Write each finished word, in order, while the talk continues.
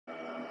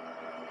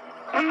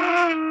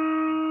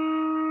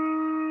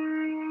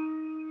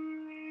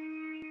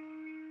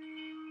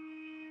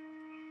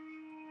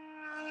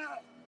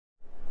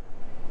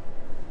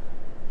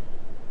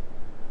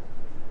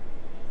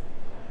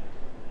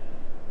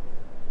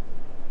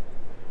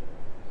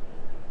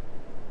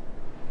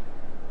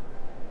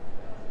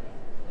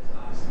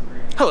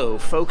Hello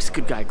folks,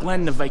 good guy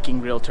Glenn, the Viking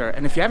Realtor,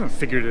 and if you haven't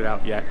figured it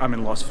out yet, I'm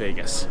in Las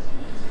Vegas.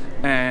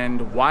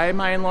 And why am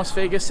I in Las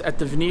Vegas at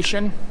the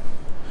Venetian?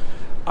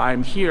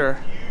 I'm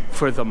here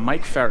for the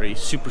Mike Ferry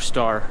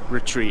Superstar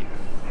retreat.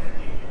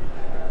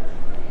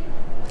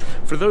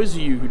 For those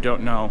of you who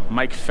don't know,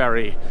 Mike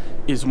Ferry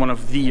is one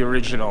of the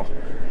original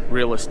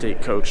real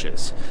estate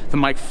coaches. The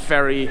Mike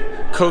Ferry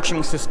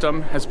coaching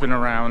system has been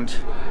around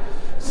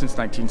since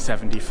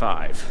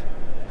 1975.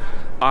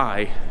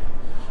 I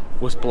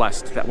was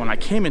blessed that when I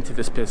came into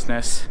this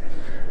business,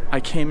 I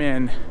came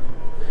in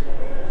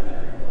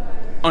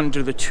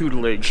under the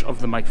tutelage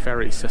of the Mike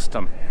Ferry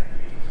system.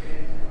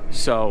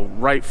 So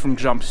right from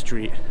Jump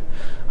Street,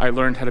 I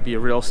learned how to be a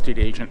real estate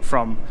agent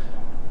from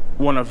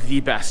one of the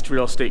best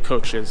real estate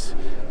coaches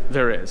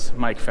there is,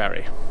 Mike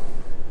Ferry.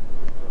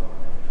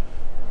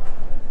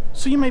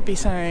 So you might be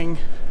saying,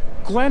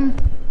 Glenn,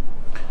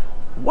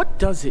 what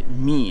does it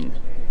mean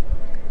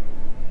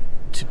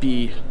to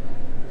be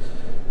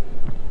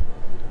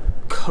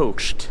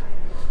coached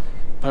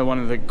by one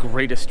of the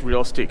greatest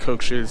real estate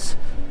coaches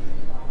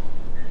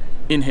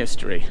in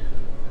history?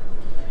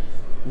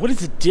 What is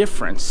the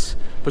difference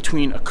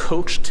between a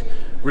coached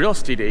real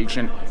estate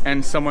agent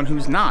and someone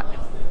who's not?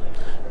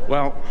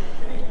 Well,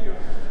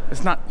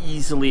 it's not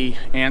easily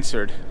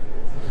answered.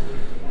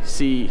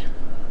 See,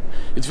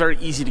 it's very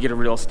easy to get a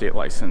real estate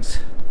license.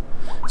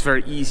 It's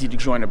very easy to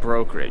join a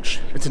brokerage.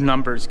 It's a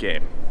numbers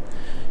game.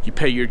 You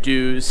pay your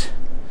dues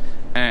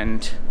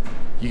and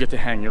you get to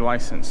hang your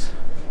license.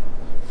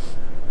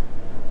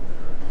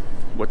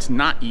 What's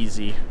not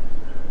easy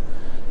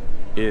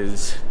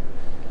is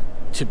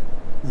to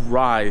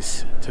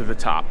rise to the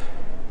top.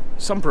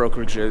 Some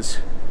brokerages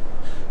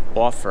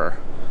offer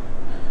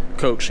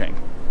coaching.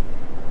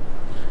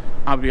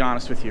 I'll be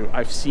honest with you,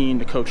 I've seen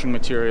the coaching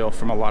material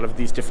from a lot of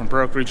these different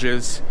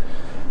brokerages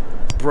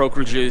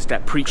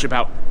that preach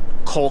about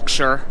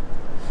culture,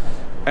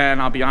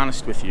 and I'll be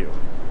honest with you,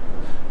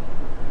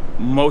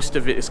 most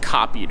of it is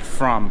copied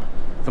from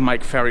the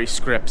Mike Ferry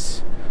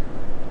scripts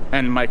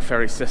and Mike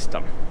Ferry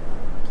system.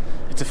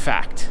 It's a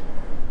fact.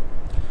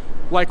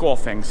 Like all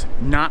things,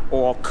 not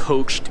all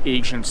coached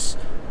agents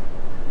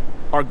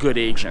are good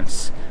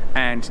agents,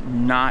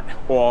 and not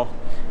all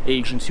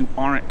agents who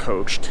aren't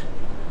coached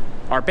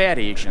are bad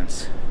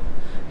agents.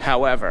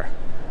 However,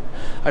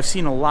 I've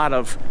seen a lot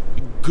of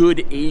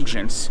good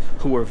agents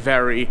who are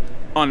very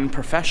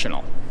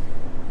unprofessional,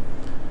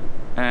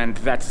 and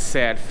that's a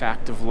sad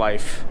fact of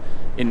life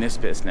in this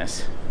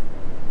business.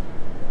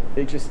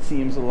 It just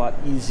seems a lot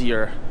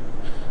easier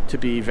to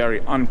be very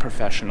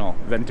unprofessional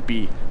than to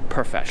be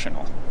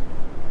professional.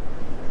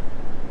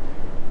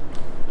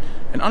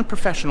 An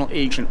unprofessional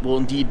agent will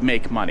indeed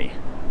make money,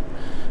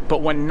 but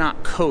when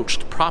not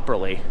coached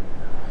properly,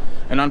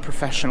 an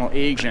unprofessional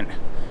agent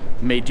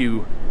may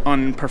do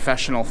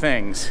unprofessional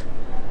things.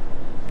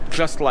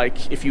 Just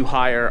like if you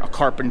hire a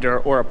carpenter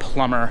or a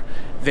plumber,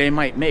 they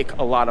might make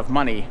a lot of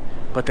money,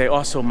 but they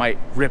also might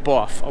rip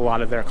off a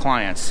lot of their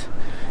clients.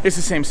 It's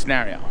the same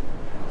scenario.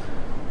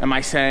 Am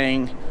I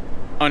saying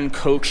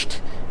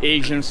uncoached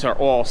agents are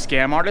all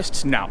scam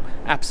artists? No,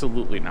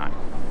 absolutely not.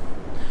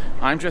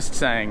 I'm just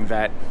saying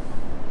that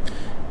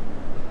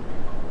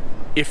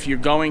if you're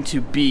going to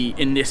be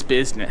in this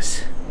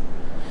business,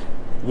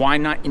 why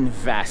not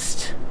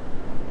invest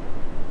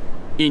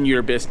in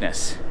your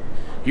business?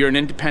 You're an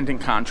independent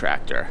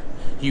contractor.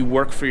 You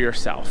work for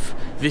yourself.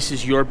 This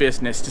is your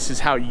business. This is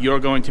how you're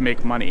going to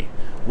make money.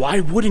 Why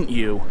wouldn't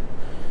you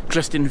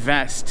just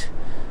invest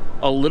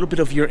a little bit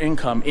of your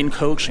income in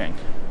coaching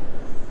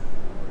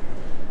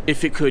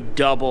if it could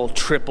double,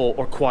 triple,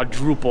 or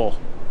quadruple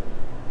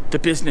the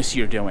business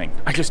you're doing?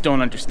 I just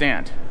don't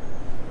understand.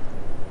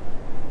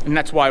 And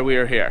that's why we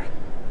are here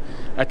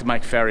at the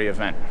Mike Ferry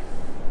event.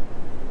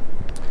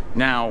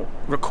 Now,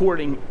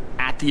 recording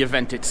at the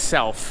event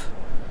itself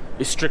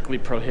is strictly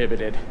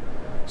prohibited,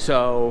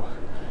 so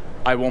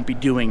I won't be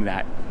doing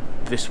that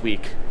this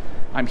week.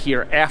 I'm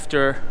here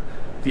after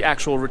the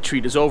actual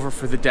retreat is over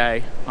for the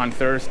day on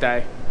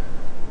Thursday,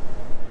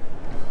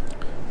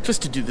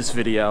 just to do this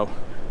video,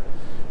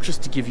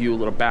 just to give you a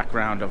little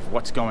background of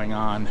what's going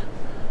on,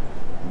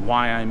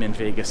 why I'm in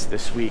Vegas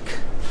this week,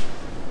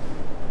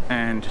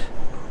 and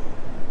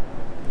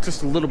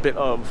just a little bit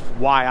of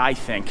why I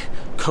think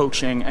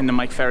coaching and the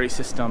Mike Ferry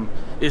system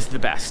is the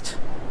best.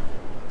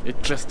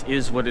 It just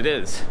is what it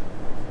is.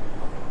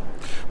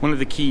 One of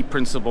the key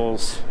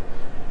principles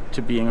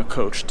to being a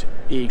coached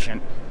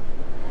agent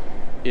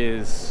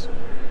is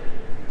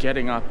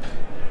getting up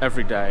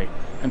every day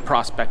and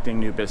prospecting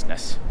new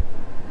business.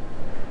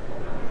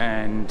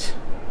 And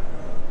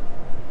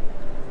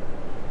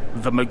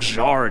the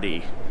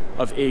majority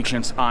of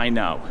agents I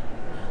know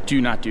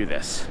do not do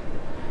this.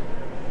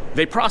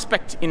 They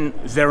prospect in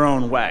their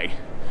own way.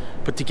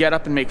 But to get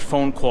up and make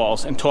phone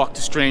calls and talk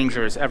to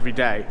strangers every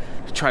day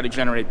to try to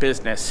generate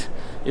business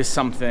is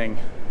something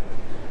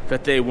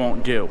that they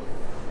won't do.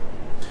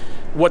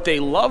 What they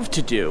love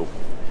to do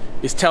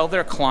is tell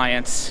their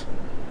clients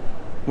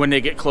when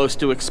they get close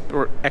to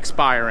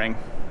expiring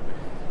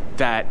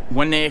that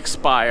when they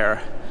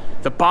expire,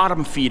 the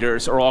bottom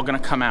feeders are all going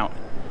to come out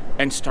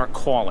and start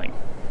calling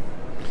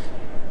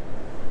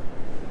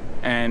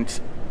and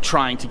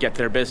trying to get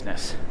their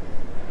business.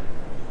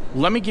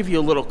 Let me give you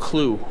a little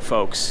clue,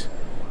 folks,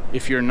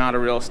 if you're not a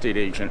real estate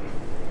agent.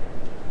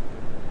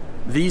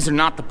 These are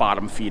not the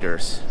bottom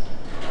feeders.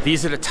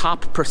 These are the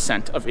top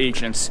percent of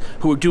agents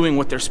who are doing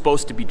what they're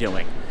supposed to be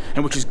doing,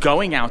 and which is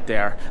going out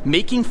there,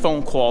 making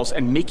phone calls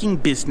and making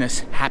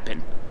business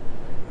happen.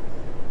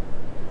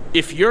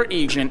 If your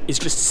agent is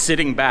just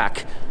sitting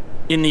back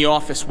in the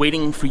office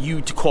waiting for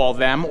you to call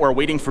them or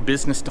waiting for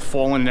business to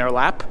fall in their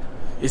lap,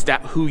 is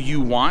that who you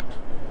want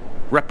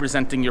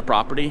representing your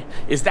property?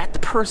 Is that the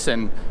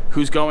person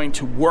who's going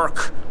to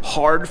work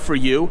hard for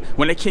you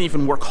when they can't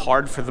even work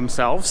hard for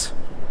themselves?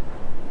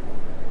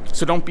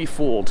 So don't be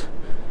fooled.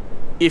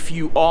 If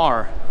you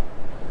are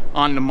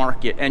on the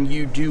market and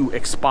you do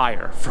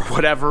expire for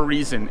whatever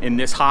reason in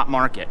this hot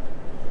market,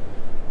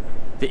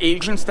 the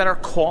agents that are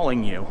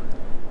calling you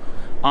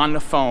on the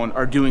phone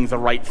are doing the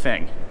right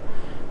thing,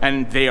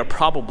 and they are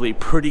probably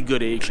pretty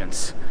good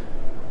agents.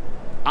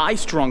 I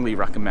strongly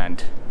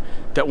recommend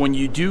that when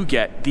you do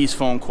get these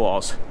phone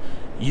calls,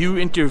 you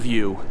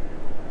interview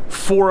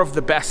 4 of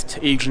the best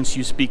agents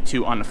you speak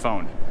to on the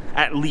phone.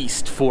 At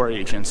least 4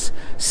 agents.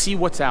 See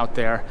what's out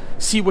there,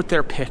 see what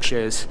their pitch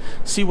is,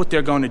 see what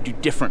they're going to do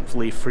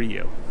differently for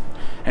you.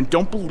 And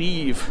don't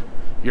believe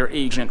your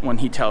agent when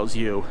he tells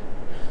you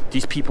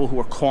these people who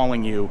are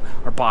calling you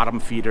are bottom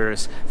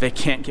feeders, they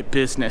can't get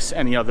business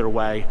any other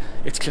way.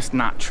 It's just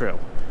not true.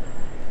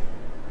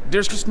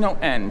 There's just no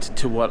end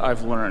to what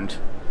I've learned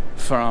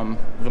from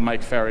the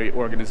Mike Ferry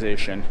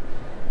organization.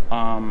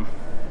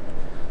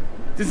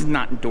 This is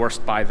not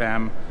endorsed by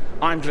them.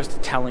 I'm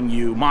just telling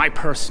you my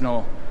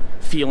personal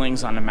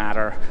feelings on the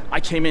matter. I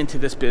came into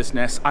this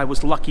business. I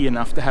was lucky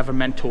enough to have a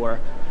mentor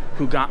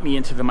who got me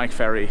into the Mike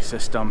Ferry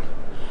system.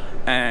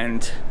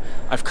 And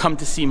I've come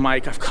to see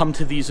Mike, I've come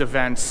to these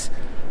events,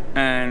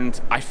 and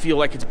I feel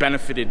like it's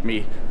benefited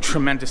me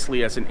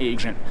tremendously as an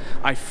agent.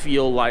 I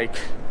feel like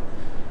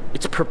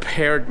it's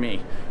prepared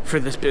me for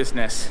this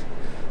business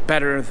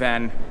better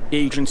than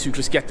agents who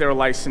just get their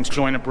license,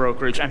 join a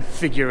brokerage, and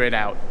figure it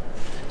out.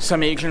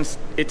 Some agents,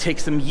 it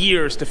takes them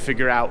years to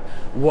figure out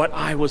what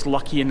I was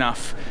lucky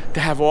enough to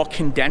have all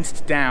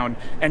condensed down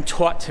and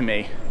taught to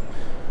me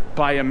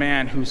by a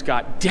man who's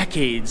got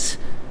decades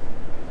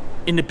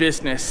in the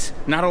business,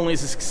 not only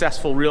as a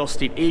successful real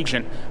estate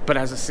agent, but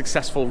as a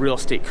successful real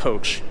estate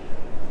coach.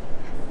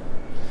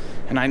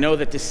 And I know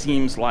that this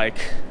seems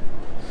like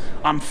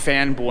I'm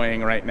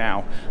fanboying right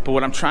now, but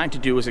what I'm trying to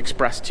do is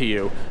express to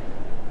you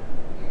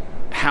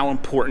how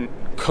important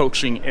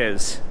coaching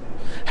is,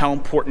 how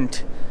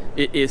important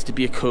it is to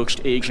be a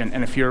coached agent.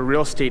 And if you're a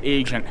real estate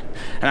agent,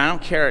 and I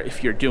don't care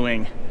if you're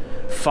doing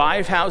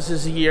 5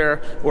 houses a year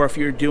or if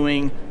you're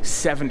doing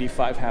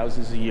 75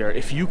 houses a year,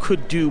 if you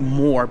could do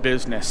more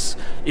business,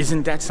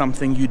 isn't that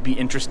something you'd be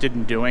interested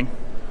in doing?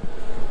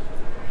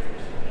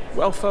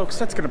 Well, folks,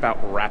 that's gonna about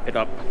wrap it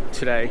up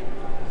today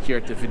here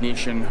at the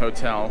Venetian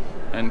Hotel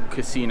and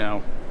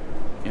Casino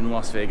in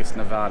Las Vegas,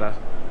 Nevada.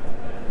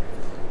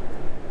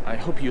 I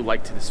hope you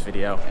liked this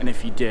video, and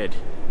if you did,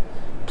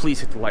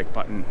 please hit the like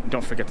button, and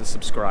don't forget to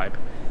subscribe.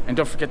 And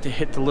don't forget to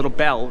hit the little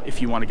bell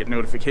if you want to get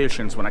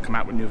notifications when I come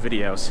out with new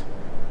videos.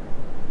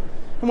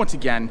 And once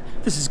again,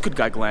 this is Good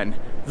Guy Glenn,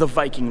 the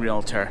Viking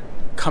Realtor,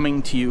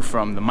 coming to you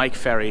from the Mike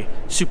Ferry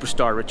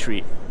Superstar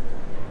Retreat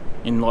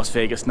in Las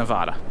Vegas,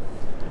 Nevada.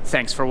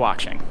 Thanks for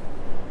watching.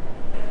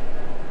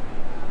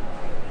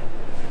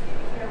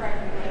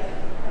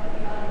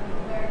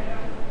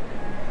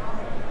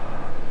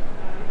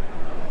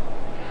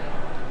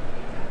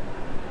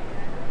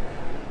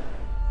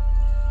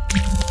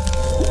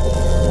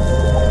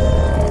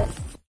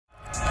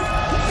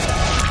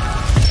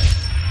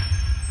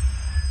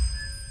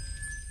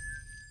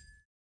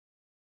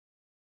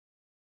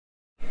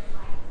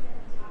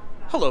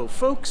 Hello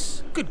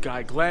folks, Good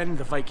Guy Glenn,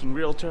 the Viking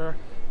Realtor,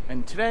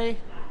 and today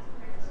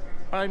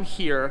I'm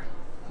here,